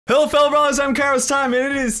Hello fellow brawlers, I'm KairosTime, and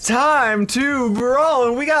it is time to brawl,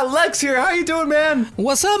 and we got Lex here. How you doing, man?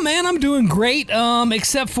 What's up, man? I'm doing great,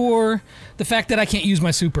 except for the fact that I can't use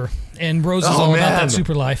my super, and Rose is all about that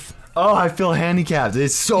super life. Oh, I feel handicapped.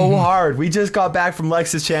 It's so hard. We just got back from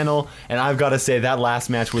Lex's channel, and I've got to say that last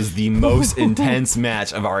match was the most intense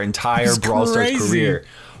match of our entire Brawl Stars career.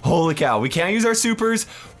 Holy cow, we can't use our supers.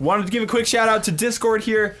 Wanted to give a quick shout out to Discord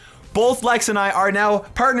here. Both Lex and I are now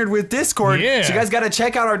partnered with Discord, so you guys gotta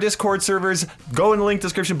check out our Discord servers. Go in the link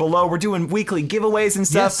description below. We're doing weekly giveaways and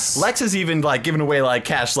stuff. Yes. Lex is even like giving away like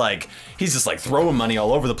cash, like he's just like throwing money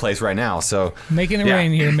all over the place right now. So making it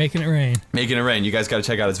rain here, making it rain. Making it rain. You guys gotta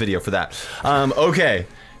check out his video for that. Okay,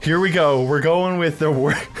 here we go. We're going with the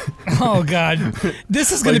Oh god,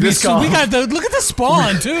 this is gonna be so. We got the look at the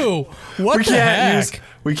spawn too. What the heck?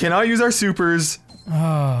 We cannot use our supers.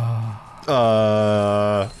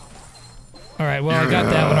 Alright, well, I got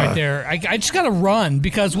that one right there. I just gotta run,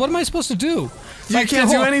 because what am I supposed to do? You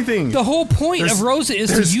can't do anything. The whole point of Rosa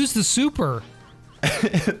is to use the super.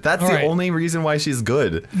 That's the only reason why she's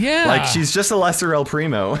good. Yeah. Like, she's just a lesser El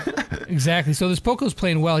Primo. Exactly. So this Poco's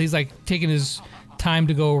playing well. He's, like, taking his time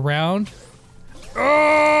to go around.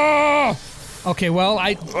 Oh! Okay, well,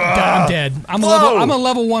 I'm dead. I'm a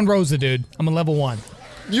level 1 Rosa, dude. I'm a level 1.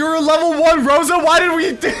 You're a level 1 Rosa? Why did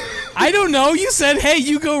we... I don't know. You said, "Hey,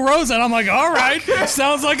 you go Rosa," and I'm like, "All right,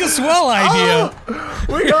 sounds like a swell idea."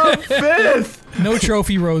 We got 5th. No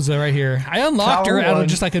trophy Rosa right here. I unlocked her out of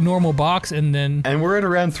just like a normal box, and then. And we're at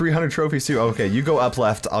around 300 trophies too. Okay, you go up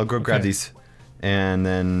left. I'll go grab these, and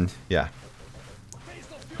then yeah.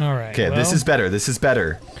 All right. Okay, well, this is better. This is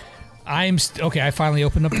better. Okay. I finally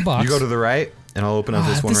opened up the box. You go to the right. And I'll open up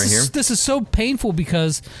this one right here. This is so painful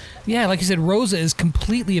because, yeah, like you said, Rosa is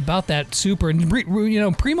completely about that super, and you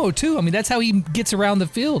know, Primo too. I mean, that's how he gets around the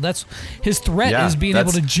field. That's his threat is being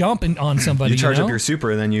able to jump on somebody. You charge up your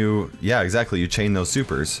super, and then you, exactly, you chain those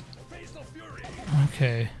supers.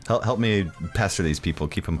 Okay. Help me pester these people.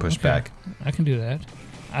 Keep them pushed back. I can do that.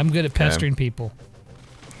 I'm good at pestering people.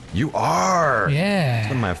 You are. Yeah. It's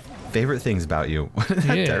one of my favorite things about you. What did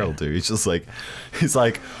that Daryl do? He's just like,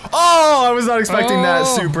 oh, I was not expecting that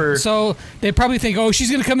super. So they probably think, oh, she's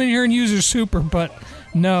gonna come in here and use her super, but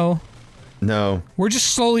no. No. We're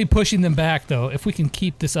just slowly pushing them back, though. If we can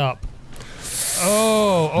keep this up.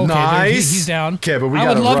 Oh, okay. Nice. He's down. Okay, but we I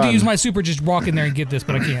gotta would love run. to use my super, just walk in there and get this,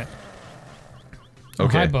 but I can't.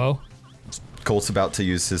 Okay. Hi, Bo. Colt's about to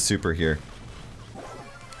use his super here.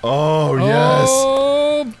 Oh, yes.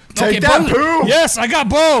 Oh, Take that, Pooh! Yes, I got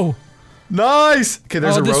Bo! Nice! Okay,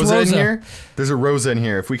 there's a Rosa in here. Here. There's a Rosa in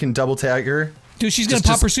here. If we can double tag her. Dude, she's gonna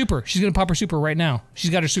pop her super. She's gonna pop her super right now.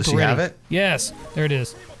 She's got her super ready. Does she have it? Yes. There it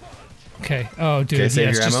is. Okay. Oh, dude. Okay,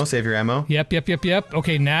 save your ammo. Save your ammo. Yep.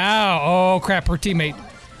 Okay, now. Oh, crap. Her teammate.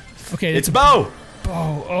 Okay. It's Bo! Bo.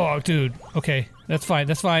 Oh, dude. Okay. That's fine.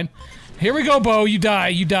 That's fine. Here we go, Bo. You die.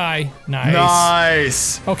 You die. Nice.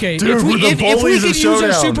 Nice. Okay. Dude, if we could use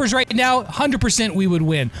Showdown. our supers right now, 100% we would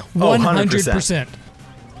win. 100%.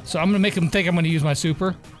 So I'm gonna make them think I'm gonna use my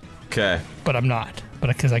super. Okay. But I'm not.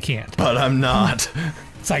 Because I can't. But I'm not.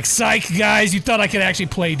 It's like, psych, guys. You thought I could actually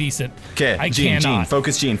play decent. Okay. Gene.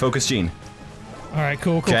 Focus Gene. Focus Gene. All right.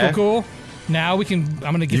 Cool. Now we can.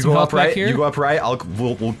 I'm gonna get some help back here. You go up right. We'll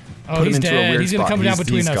put him into a weird spot. He's gonna come down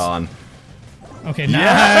between us. He's gone. Okay,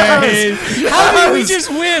 nice! How did we just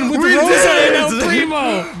win with Rosa and El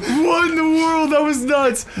Primo? What in the world? That was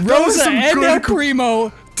nuts! Rosa and El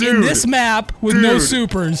Primo in this map with no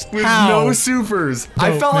supers. With no supers.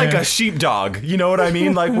 I felt like a sheepdog, you know what I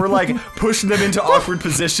mean? Like, we're like pushing them into awkward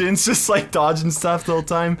positions, just like dodging stuff the whole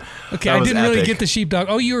time. Okay, I didn't really get the sheepdog.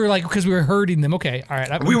 Oh, you were like, because we were hurting them. Okay,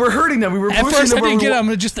 alright. We were hurting them, we were pushing them. At first I didn't get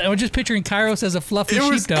it, I'm just picturing Kairos as a fluffy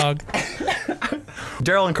sheepdog.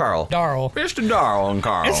 Daryl and Carl. Darl. Mr. Darl and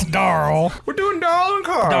Carl. It's Darl. We're doing Darl and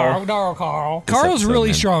Carl. Darl, Carl. Carl's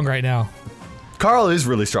really strong right now. Carl is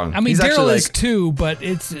really strong. I mean, Daryl is too, but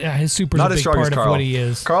it's his super's a big part of what he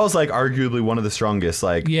is. Carl's like arguably one of the strongest.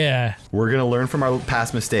 Like, we're gonna learn from our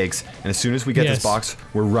past mistakes, and as soon as we get this box,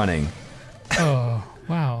 we're running. Oh,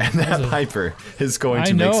 wow. And that Piper is going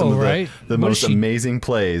to make some of the most amazing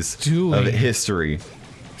plays of history.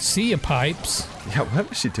 See ya, Pipes. Yeah, what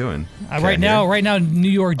was she doing? Right now, New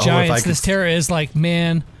York Giants. This Terra is like,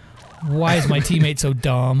 man. Why is my teammate so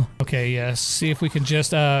dumb? Okay, yes. See if we can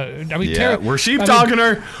just, I mean, Terra, we're sheepdogging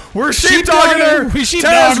her. We're sheepdogging her.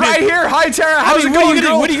 Terra's right here. Hi, Terra. How's it going,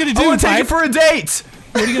 girl? What are you gonna do, I want to take you for a date.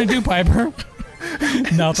 What are you gonna do, Piper?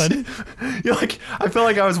 Nothing. You're like, I feel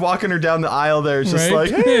like I was walking her down the aisle there, just like,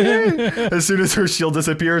 hey. As soon as her shield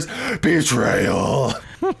disappears, betrayal.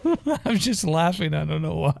 I'm just laughing. I don't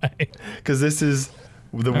know why. Because this is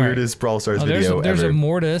the weirdest Brawl Stars video there's ever. a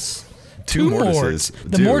mortis. Two mortises.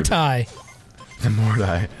 The Mortai. The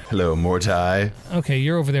Mortai. Hello, Mortai. Okay,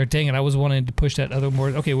 you're over there. Dang it, I was wanting to push that other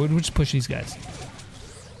mortis. Okay, we'll just push these guys.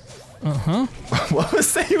 What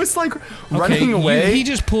was that? He was like running away. He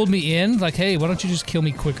just pulled me in. Like, hey, why don't you just kill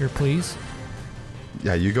me quicker, please?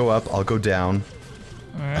 Yeah, you go up. I'll go down.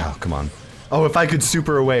 All right. Oh, come on. Oh, if I could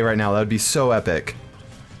super away right now, that would be so epic.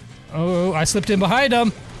 Oh, I slipped in behind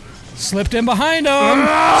him. Slipped in behind him.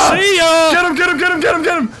 See ya. Get him! Get him! Get him! Get him!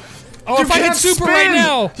 Get him! Oh, if I could super right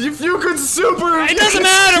now. If you could super. It doesn't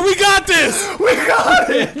matter. We got this. We got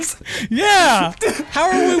it. Yeah. How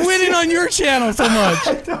are we winning on your channel so much?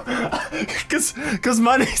 Because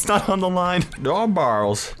money's not on the line. No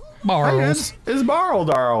barrels. Barrels. It's Barrel,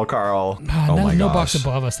 Darl, Carl. Oh my no gosh. box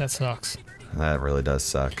above us. That sucks. That really does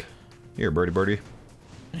suck. Here, birdie, birdie.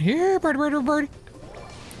 Here, birdie.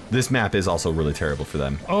 This map is also really terrible for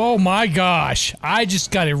them. Oh my gosh. I just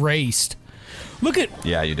got erased. Look at...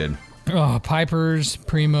 Yeah, you did. Oh, Pipers,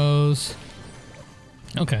 Primos.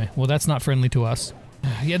 Okay, well that's not friendly to us.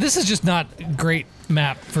 Yeah, this is just not a great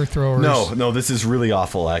map for throwers. No, this is really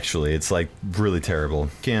awful actually. It's like really terrible.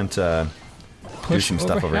 Can't do some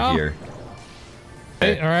stuff over here.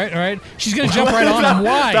 Okay, alright. She's gonna jump right on him.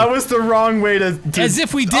 Why? That was the wrong way to As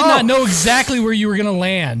if we did not know exactly where you were gonna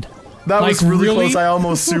land. That was really close. I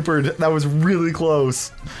almost supered. That was really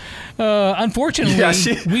close. Unfortunately,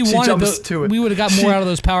 we would have got more out of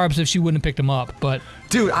those power-ups if she wouldn't have picked them up, but...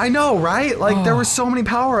 Dude, I know, right? Like, there were so many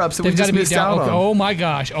power-ups that we just missed out on. Oh my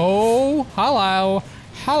gosh. Oh, hello.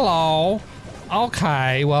 Hello.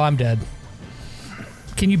 Okay, well, I'm dead.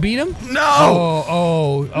 Can you beat him? No!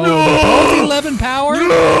 Oh, both 11 power?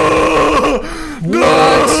 No!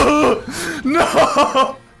 What?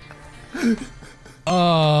 No!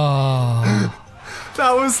 Oh...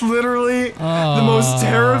 That was literally the most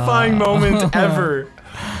terrifying moment ever.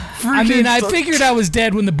 I mean, I figured I was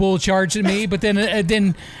dead when the bull charged at me, but then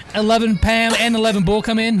 11 Pam and 11 bull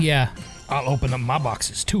come in. Yeah, I'll open up my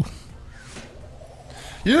boxes too.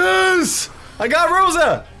 Yes! I got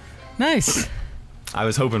Rosa! Nice. I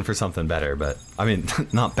was hoping for something better, but I mean,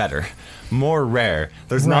 not better. More rare.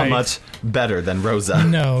 There's not much better than Rosa.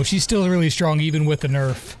 No, she's still really strong even with the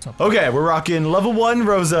nerf. Okay, we're rocking level 1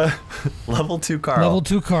 Rosa, level 2 Carl. Level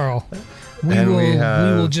 2 Carl. We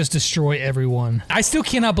will just destroy everyone. I still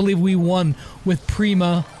cannot believe we won with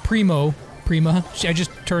Prima. I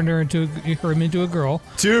just turned her into a girl.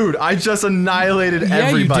 Dude, I just annihilated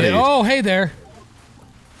everybody. You did. Oh, hey there.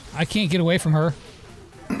 I can't get away from her.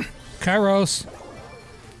 Kairos.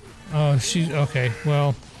 Oh, she's okay.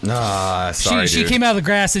 Well. Sorry, she came out of the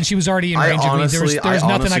grass and she was already in range of me. There was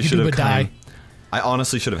nothing I could do but die. I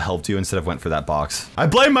honestly should have helped you instead of went for that box. I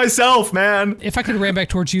blame myself, man. If I could have ran back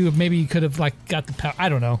towards you, maybe you could have like got the power. I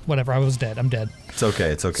don't know. Whatever. I was dead. I'm dead. It's okay.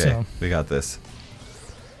 It's okay. So. We got this.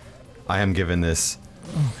 I am giving this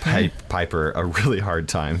Piper a really hard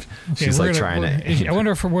time. Okay, she's like trying to. I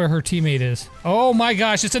wonder where her teammate is. Oh my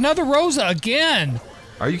gosh! It's another Rosa again.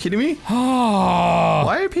 Are you kidding me? Oh.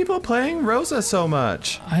 Why are people playing Rosa so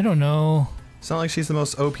much? I don't know. It's not like she's the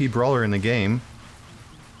most OP brawler in the game.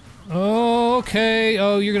 Oh, okay.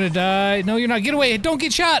 Oh, you're gonna die. No, you're not. Get away. Don't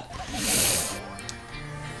get shot.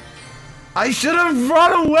 I should have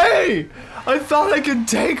run away. I thought I could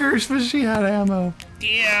take her, but she had ammo.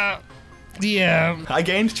 Yeah. Yeah. I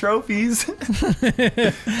gained trophies.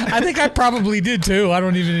 I think I probably did too. I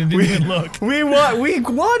don't even look. We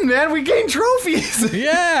won, man. We gained trophies.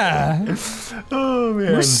 Yeah. Oh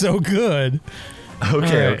man. We're so good.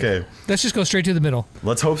 Okay, okay. Let's just go straight to the middle.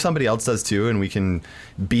 Let's hope somebody else does too, and we can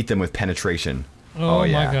beat them with penetration. Oh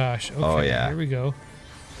yeah. My gosh. Okay, oh yeah. Here we go.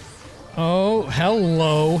 Oh,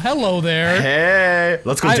 hello. Hello there. Hey.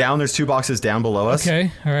 Let's go down. There's 2 boxes down below us.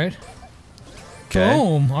 Okay, alright. Okay.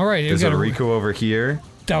 Boom. Alright. There's a Rico over here.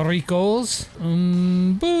 Dalricos.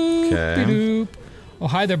 Boop. Okay. Oh,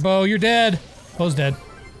 hi there, Bo. You're dead. Bo's dead.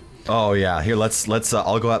 Oh yeah. Here, let's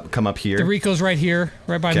I'll go up, come up here. The Rico's right here,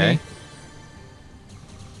 right by me.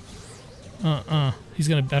 He's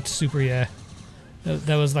gonna have to super, yeah.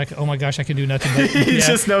 That was like, oh my gosh, I can do nothing but... He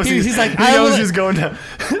just knows he's like, he knows he's going down.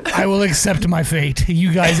 I will accept my fate.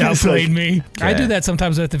 You guys outplayed me. Okay. I do that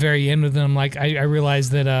sometimes at the very end with them. Like, I realize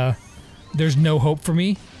that there's no hope for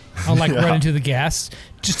me. I'll like run into the gas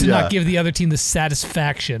just to not give the other team the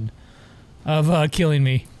satisfaction of killing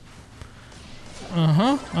me.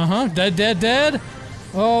 Dead.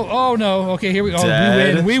 Oh no. Okay, here we go.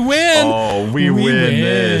 Dead. We win. Oh, we win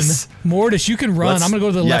this. Mortis, you can run. I'm gonna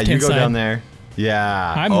go to the left-hand side. Yeah, you go down there.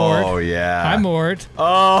 Yeah. Hi, Mort. Oh, yeah. Hi, Mort.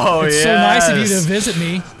 Oh, it's so nice of you to visit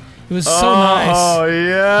me. It was so nice. Oh,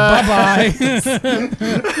 yeah.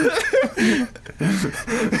 Bye-bye.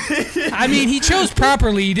 I mean, he chose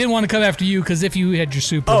properly. He didn't want to come after you because if you had your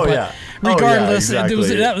super. Oh, but yeah. Regardless,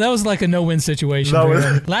 Exactly. that was like a no-win situation.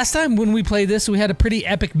 Last time when we played this, we had a pretty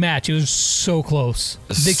epic match. It was so close.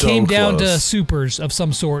 They came down to supers of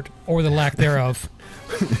some sort, or the lack thereof.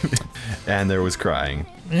 And there was crying.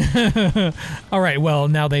 All right, well,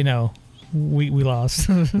 now they know. We lost.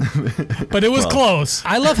 But it was close.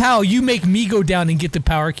 I love how you make me go down and get the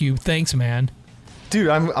power cube. Thanks, man. Dude,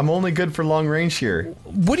 I'm only good for long range here.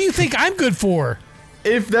 What do you think I'm good for?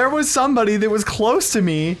 If there was somebody that was close to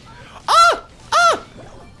me...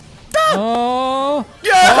 Oh!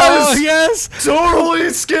 Yes! Oh, yes! Totally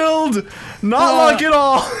skilled! Not like at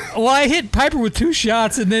all! Well, I hit Piper with 2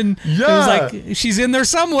 shots, and then it was like, she's in there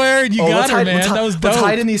somewhere, and you got her, man. That was dope. Let's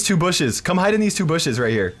hide in these 2 bushes. Come hide in these 2 bushes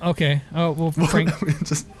right here. Okay. Oh, well, Frank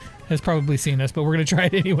has probably seen us, but we're going to try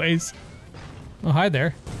it anyways. Oh, hi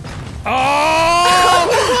there.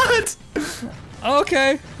 Oh! What?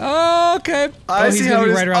 Okay. Okay. I see how it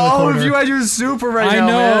is. Right around the corner. If you had your super right now, I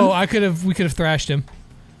know. man. We could have thrashed him.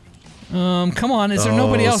 Come on. Is there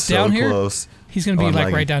nobody else so down here? Close. He's going to be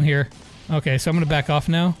like right down here. Okay, so I'm going to back off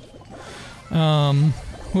now.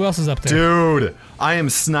 Who else is up there? Dude, I am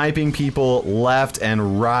sniping people left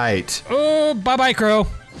and right. Oh, bye-bye, Crow.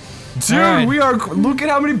 Dude, right. we are. Look at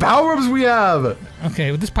how many power-ups we have.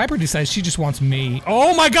 Okay, well, this Piper decides she just wants me.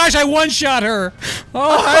 Oh my gosh, I one-shot her.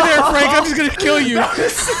 Oh, hi there, Frank. I'm just going to kill you.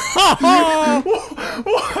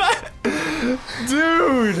 What?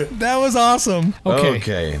 Dude. That was awesome. Okay.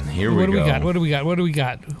 Okay, here we go. What do we got? What do we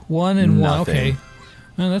got? 1 and 1. Okay.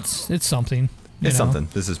 Well, it's something. It's something.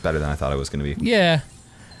 This is better than I thought it was going to be. Yeah.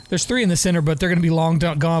 There's 3 in the center, but they're going to be long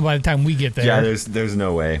gone by the time we get there. Yeah, there's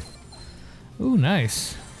no way. Ooh,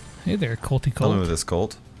 nice. Hey there, Colty Colt. Tell me with this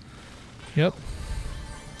Colt. Yep.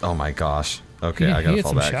 Oh my gosh. Okay, I gotta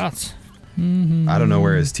fall back. Shots. I don't know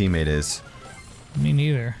where his teammate is. Me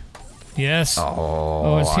neither. Yes.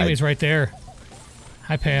 Oh, his teammate's right there.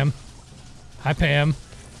 Hi, Pam. Hi, Pam.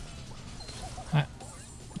 Hi.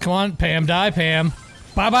 Come on, Pam. Die, Pam.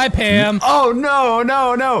 Bye-bye, Pam. Oh,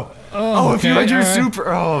 no. Oh, if you had your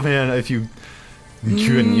super... Oh, man, if you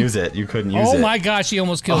couldn't use it. You couldn't use it. Oh, my gosh, he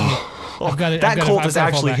almost killed me. That Colt is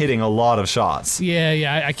actually hitting a lot of shots.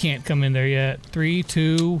 Yeah, I can't come in there yet. 3,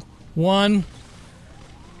 2, 1.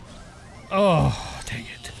 Oh, dang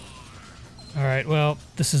it. Alright, well,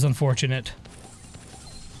 this is unfortunate.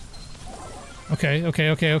 Okay.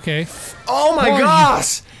 Oh my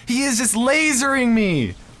gosh! He is just lasering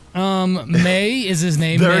me! May is his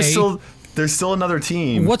name, May. There's still another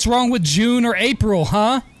team. What's wrong with June or April,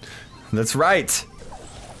 huh? That's right.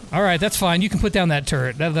 Alright, that's fine. You can put down that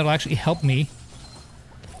turret. That'll actually help me.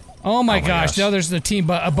 Oh my gosh, now there's the team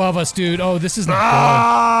above us, dude. Oh, this is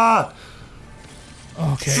not good.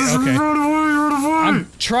 Okay.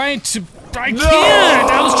 I'm trying to... I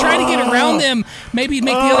can't! I was trying to get around them. Maybe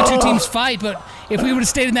make the other 2 teams fight, but if we would have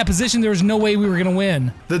stayed in that position, there was no way we were going to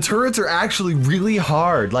win. The turrets are actually really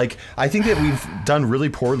hard. Like, I think that we've done really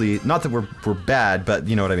poorly. Not that we're bad, but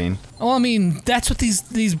you know what I mean. Oh, I mean, that's what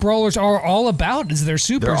these brawlers are all about, is their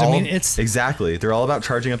supers. I mean, it's... Exactly. They're all about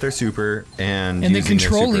charging up their super and then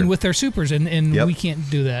controlling with their supers, and we can't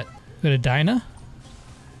do that. Got a Dyna?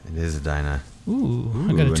 It is a Dyna. Ooh,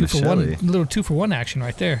 I got a 2-for-1, little 2-for-1 action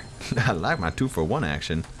right there. I like my 2-for-1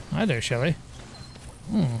 action. Hi there, Shelly.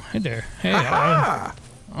 Oh, hey there. Hey. I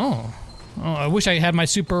wish I had my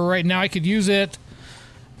super right now. I could use it.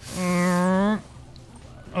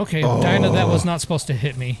 Okay, Dinah, that was not supposed to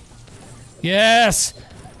hit me. Yes!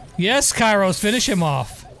 Yes, Kairos, finish him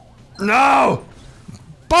off. No!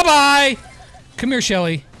 Bye-bye! Come here,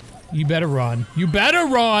 Shelly. You better run. You better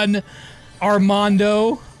run,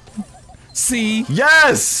 Armando. See?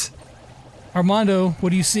 Yes! Armando,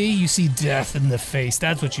 what do you see? You see death in the face.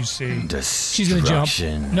 That's what you see. She's gonna jump.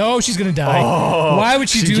 No, she's gonna die. Oh, why would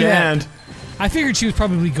she do can't. that? I figured she was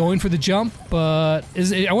probably going for the jump, but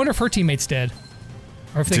I wonder if her teammate's dead.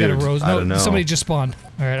 Or if they got a rose. I don't know. Somebody just spawned.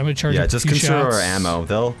 Alright, I'm gonna charge up a few shots. Yeah, just consider our ammo.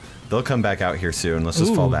 They'll come back out here soon. Let's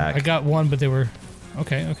just fall back. I got one, but they were...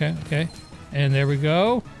 Okay. And there we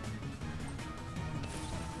go.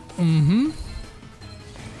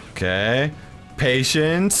 Okay.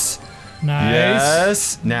 Patience. Nice.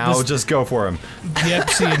 Yes. Now just go for him. Yep,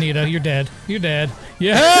 see you, Nita. You're dead. You're dead.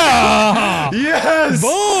 Yeah! Yes!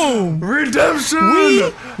 Boom! Redemption!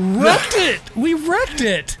 We wrecked it! We wrecked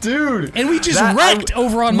it! Dude! And we just wrecked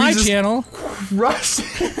over on my channel. Crushed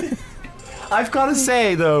it. I've got to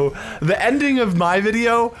say, though, the ending of my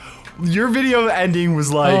video, your video ending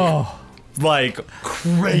was like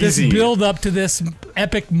crazy. This build up to this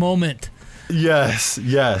epic moment. Yes,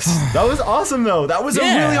 yes. That was awesome, though. That was a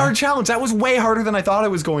really hard challenge. That was way harder than I thought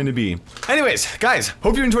it was going to be. Anyways, guys,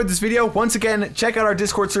 hope you enjoyed this video. Once again, check out our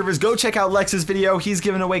Discord servers. Go check out Lex's video. He's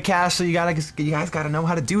giving away cash, so you guys gotta know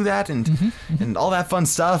how to do that and all that fun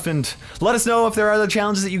stuff. And let us know if there are other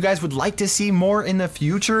challenges that you guys would like to see more in the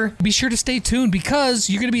future. Be sure to stay tuned because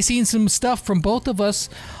you're gonna be seeing some stuff from both of us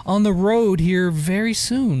on the road here very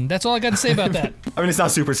soon. That's all I got to say about that. I mean, it's not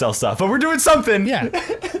Supercell stuff, but we're doing something. Yeah,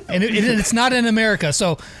 and it's not in America,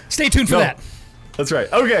 so stay tuned for that. That's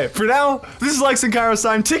right. Okay, for now, this is Lex and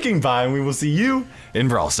KairosTime ticking by, and we will see you in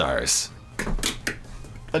Brawl Stars.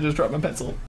 I just dropped my pencil.